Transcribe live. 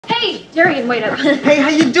hey, Darien, wait up. Hey, how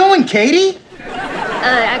you doing, Katie?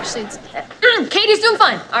 Actually, it's... Katie's doing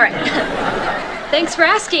fine. All right. Thanks for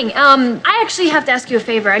asking. I actually have to ask you a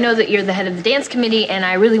favor. I know that you're the head of the dance committee, and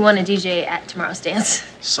I really want to DJ at tomorrow's dance.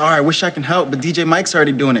 Sorry, I wish I can help, but DJ Mike's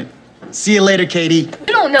already doing it. See you later, Katie. You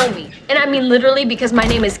don't know me, and I mean literally because my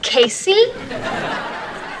name is Casey.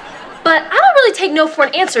 But I don't really take no for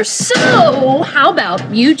an answer, so how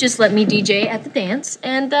about you just let me DJ at the dance,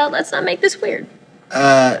 and let's not make this weird.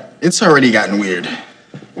 It's already gotten weird.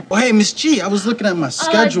 Oh, hey, Miss G, I was looking at my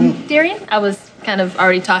schedule. Darien, I was kind of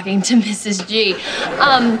already talking to Mrs. G.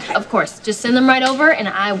 Of course, just send them right over, and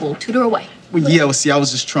I will tutor away. Well, yeah, well, see, I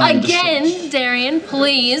was just trying to... Again, Darien,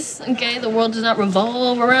 please, okay? The world does not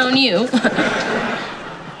revolve around you.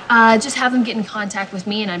 Just have them get in contact with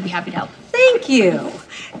me, and I'd be happy to help. Thank you.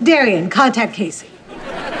 Darien, contact Casey.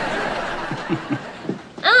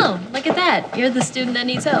 Oh, look at that. You're the student that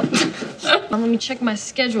needs help. Let me check my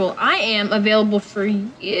schedule. I am available for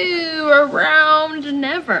you around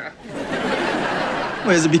never.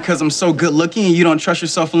 Well, is it because I'm so good looking and you don't trust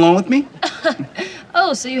yourself alone with me?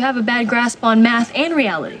 Oh, so you have a bad grasp on math and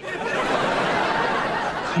reality.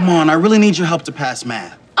 Come on, I really need your help to pass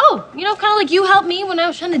math. Oh, you know, kind of like you helped me when I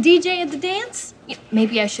was trying to DJ at the dance.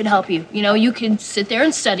 Maybe I should help you. You know, you can sit there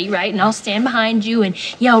and study, right? And I'll stand behind you and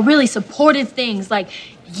yell really supportive things like,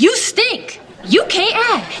 you stink. You can't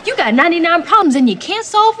act. You got 99 problems and you can't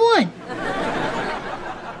solve one.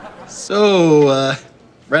 So,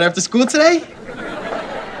 right after school today?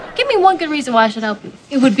 Give me one good reason why I should help you.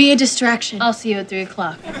 It would be a distraction. I'll see you at 3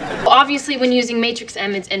 o'clock. Obviously, when using matrix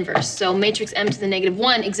M, it's inverse. So matrix M to the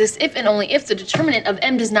 -1 exists if and only if the determinant of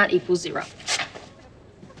M does not equal 0.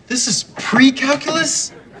 This is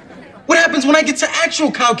pre-calculus? What happens when I get to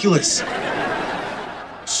actual calculus?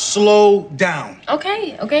 Slow down.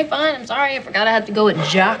 Okay, fine. I'm sorry. I forgot I had to go at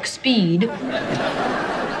jock speed.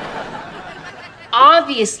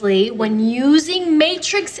 Obviously, when using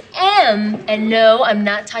matrix M, and no, I'm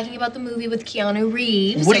not talking about the movie with Keanu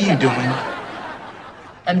Reeves. What are you doing?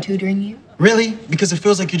 I'm tutoring you. Really? Because it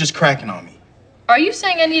feels like you're just cracking on me. Are you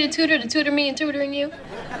saying I need a tutor to tutor me and tutoring you?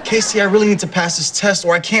 Casey, I really need to pass this test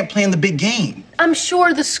or I can't play in the big game. I'm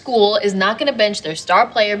sure the school is not going to bench their star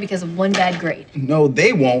player because of one bad grade. No,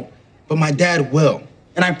 they won't, but my dad will.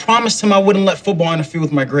 And I promised him I wouldn't let football interfere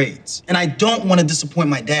with my grades. And I don't want to disappoint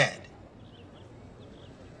my dad.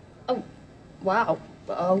 Oh, wow.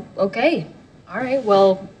 Oh, okay. All right,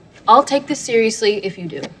 well, I'll take this seriously if you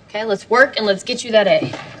do. Okay, let's work and let's get you that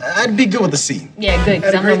A. I'd be good with a C. Yeah, good,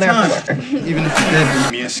 because I'm no miracle worker. Even if you did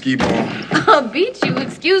beat me a skee ball. Beat you?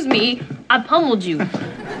 Excuse me. I pummeled you.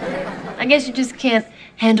 I guess you just can't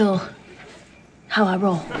handle how I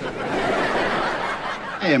roll.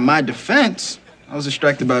 Hey, in my defense, I was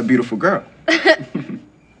distracted by a beautiful girl.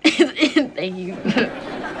 Thank you.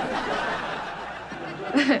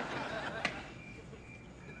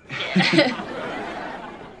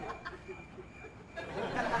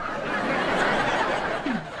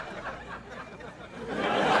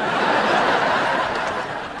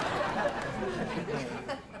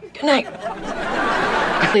 Good night.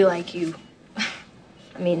 I really like you.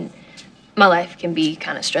 I mean, my life can be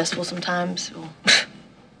kind of stressful sometimes. Well,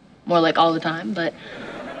 more like all the time, but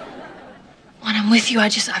when I'm with you, I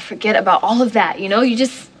forget about all of that, you know? You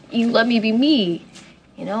let me be me,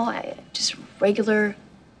 you know? Just regular,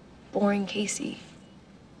 boring Casey.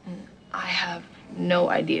 And I have no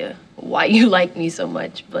idea why you like me so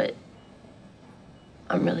much, but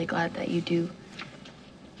I'm really glad that you do.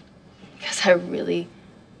 Because I really,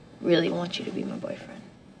 really want you to be my boyfriend.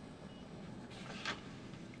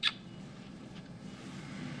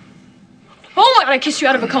 Oh my God, I kissed you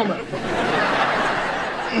out of a coma.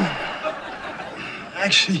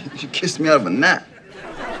 Actually, you kissed me out of a nap.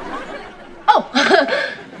 Oh,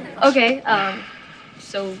 okay.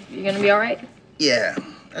 So you're gonna be all right? Yeah,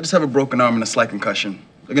 I just have a broken arm and a slight concussion.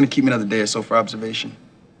 They're gonna keep me another day or so for observation.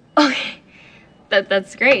 Okay,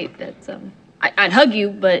 that's great. That's I'd hug you,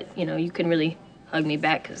 but you know you couldn't really hug me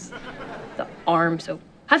back because the arm. So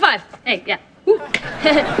high five. Hey, yeah. Woo.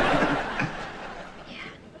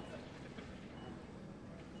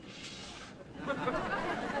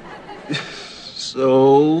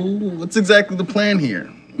 So, what's exactly the plan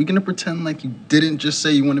here? We gonna pretend like you didn't just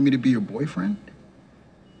say you wanted me to be your boyfriend?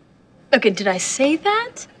 Okay, did I say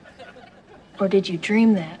that? Or did you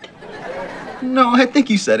dream that? No, I think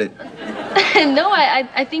you said it. No,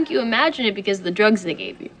 I think you imagined it because of the drugs they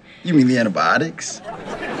gave you. You mean the antibiotics?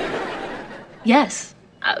 Yes.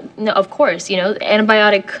 No, of course, you know,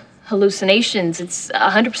 antibiotic hallucinations. It's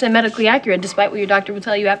 100% medically accurate, despite what your doctor will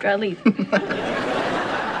tell you after I leave.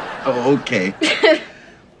 Oh, okay.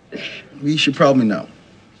 You should probably know.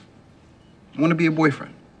 I want to be a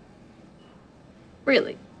boyfriend.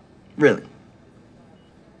 Really? Really.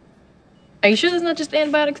 Are you sure that's not just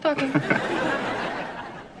antibiotics talking?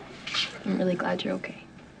 I'm really glad you're okay.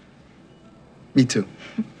 Me too.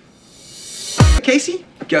 Casey,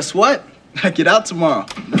 guess what? I get out tomorrow.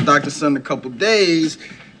 The doctor said in a couple days,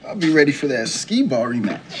 I'll be ready for that skee ball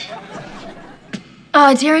rematch.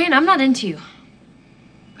 Darien, I'm not into you.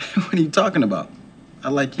 What are you talking about? I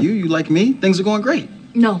like you, you like me, things are going great.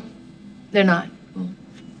 No, they're not. Well,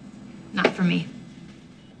 not for me.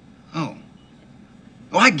 Oh.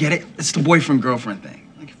 Oh, I get it. It's the boyfriend-girlfriend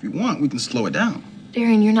thing. Like, if you want, we can slow it down.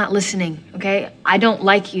 Darien, you're not listening, okay? I don't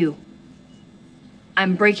like you.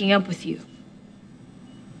 I'm breaking up with you.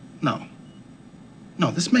 No. No,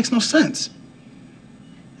 this makes no sense.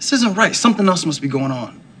 This isn't right. Something else must be going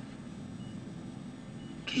on.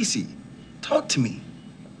 Casey, talk to me.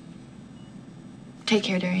 Take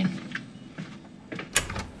care, Darien.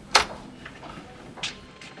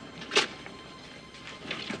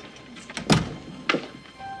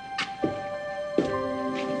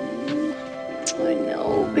 I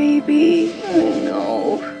know, baby. I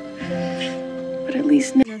know. But at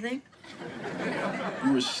least nothing.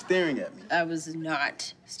 You were staring at me. I was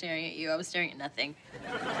not staring at you. I was staring at nothing.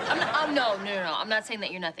 No. I'm not saying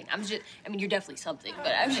that you're nothing. I mean, you're definitely something.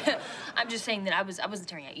 But I'm just saying that I wasn't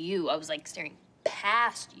staring at you. I was like staring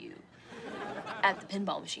past you at the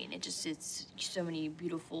pinball machine. It's so many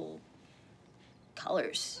beautiful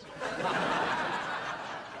colors.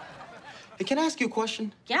 Hey, can I ask you a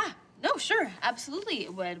question? Yeah. No, sure. Absolutely.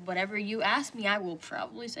 Whatever you ask me, I will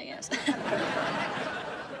probably say yes.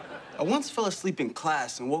 I once fell asleep in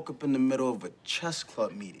class and woke up in the middle of a chess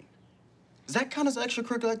club meeting. Does that count as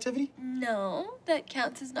extracurricular activity? No, that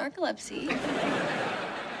counts as narcolepsy. You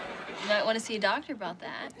might want to see a doctor about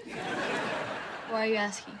that. Why are you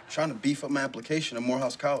asking? Trying to beef up my application at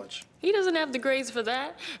Morehouse College. He doesn't have the grades for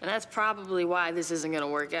that, and that's probably why this isn't gonna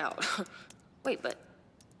work out. Wait, but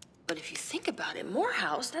if you think about it,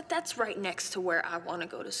 Morehouse, that's right next to where I want to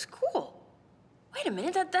go to school. Wait a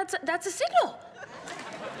minute, that's a signal.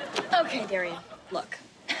 Okay, Darien, look.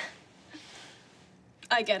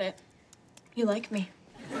 I get it. You like me.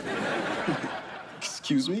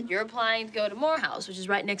 Excuse me? You're applying to go to Morehouse, which is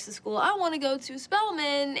right next to school I want to go to,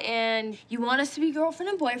 Spelman, and you want us to be girlfriend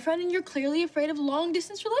and boyfriend, and you're clearly afraid of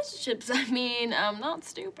long-distance relationships. I mean, I'm not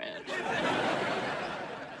stupid.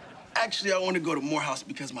 Actually, I want to go to Morehouse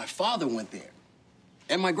because my father went there.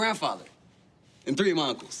 And my grandfather. And 3 of my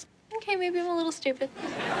uncles. Okay, maybe I'm a little stupid.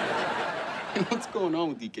 What's going on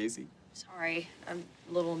with you, Casey? Sorry, I'm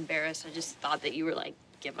a little embarrassed. I just thought that you were, like,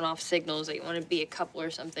 giving off signals that you want to be a couple or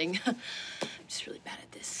something. I'm just really bad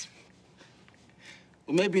at this.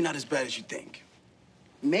 Well, maybe not as bad as you think.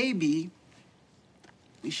 Maybe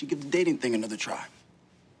we should give the dating thing another try.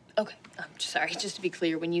 Okay, I'm sorry. Just to be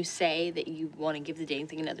clear, when you say that you want to give the dating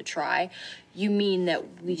thing another try, you mean that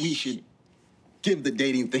we should give the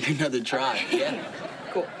dating thing another try. Yeah.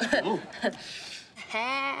 Cool.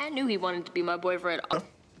 I knew he wanted to be my boyfriend. I'm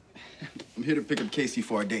here to pick up Casey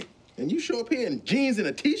for a date. And you show up here in jeans and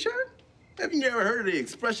a t-shirt? Have you ever heard of the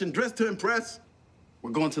expression dress to impress?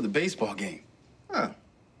 We're going to the baseball game. Huh.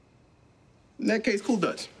 In that case, cool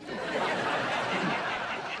Dutch.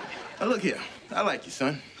 Now look here, I like you,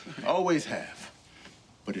 son. Always have.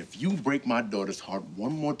 But if you break my daughter's heart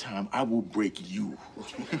one more time, I will break you.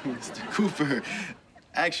 Mr. Cooper,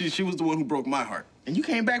 actually, she was the one who broke my heart. And you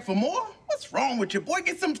came back for more? What's wrong with you, boy?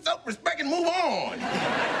 Get some self-respect and move on.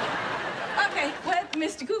 Okay, what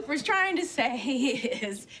Mr. Cooper's trying to say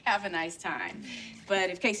is have a nice time. But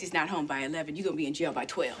if Casey's not home by 11, you're gonna be in jail by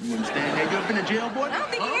 12. You understand that? You ever been in jail, boy? I don't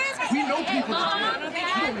think he is. We know people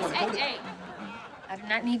in jail. Hey, I do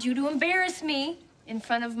not need you to embarrass me in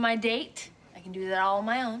front of my date. I can do that all on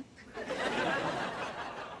my own.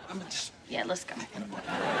 Yeah, let's go.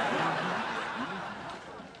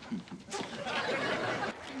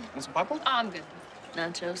 Want some popcorn? Oh, I'm good.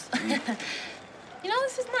 Nachos. You know,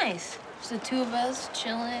 this is nice. Just the two of us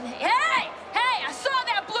chilling. Hey! I saw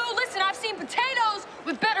that blue. Listen, I've seen potatoes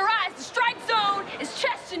with better eyes. The strike zone is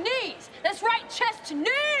chest to knees. That's right, chest to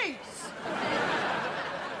knees.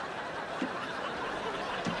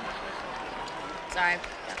 Sorry,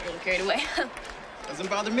 got a little carried away. Doesn't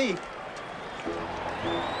bother me.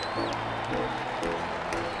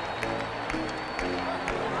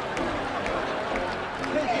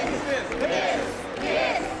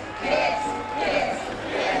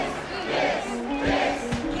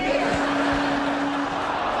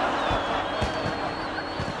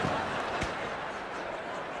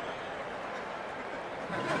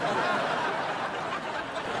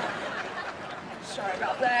 Sorry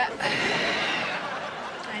about that.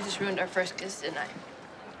 I just ruined our first kiss, didn't I?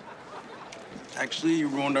 Actually, you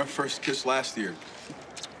ruined our first kiss last year.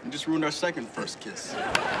 You just ruined our second first kiss.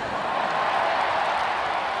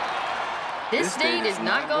 This date is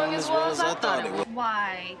not going as well as I thought it would.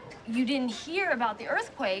 Why, you didn't hear about the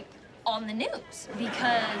earthquake on the news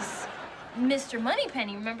because Mr.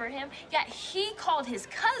 Moneypenny, remember him? Yeah, he called his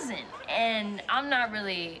cousin, and I'm not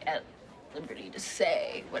really at liberty to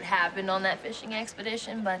say what happened on that fishing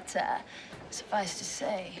expedition, but suffice to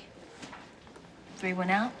say, 3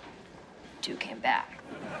 went out, 2 came back.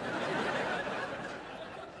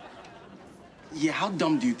 Yeah, how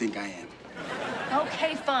dumb do you think I am?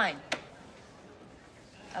 Okay, fine.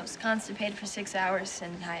 I was constipated for 6 hours,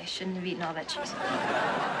 and I shouldn't have eaten all that cheese.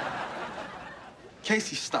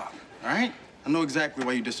 Casey, stop, all right? I know exactly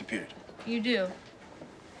why you disappeared. You do?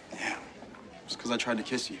 Yeah, it's because I tried to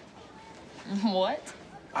kiss you. What?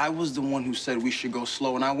 I was the one who said we should go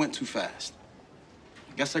slow, and I went too fast.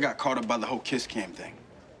 I guess I got caught up by the whole kiss cam thing.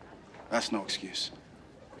 That's no excuse.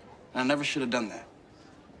 And I never should have done that.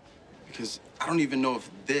 Because I don't even know if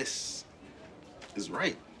this is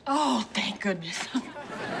right. Oh, thank goodness.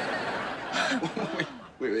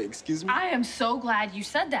 wait, excuse me? I am so glad you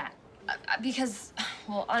said that. Because,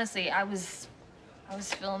 well, honestly, I was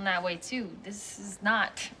feeling that way too. This is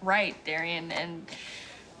not right, Darien, and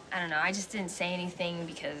I don't know, I just didn't say anything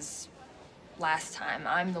because last time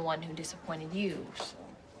I'm the one who disappointed you. So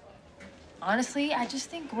honestly, I just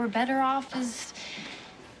think we're better off as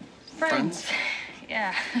friends.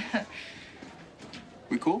 Yeah.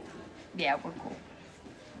 We cool? Yeah, we're cool.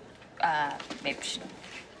 Maybe we should.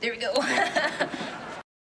 There we go.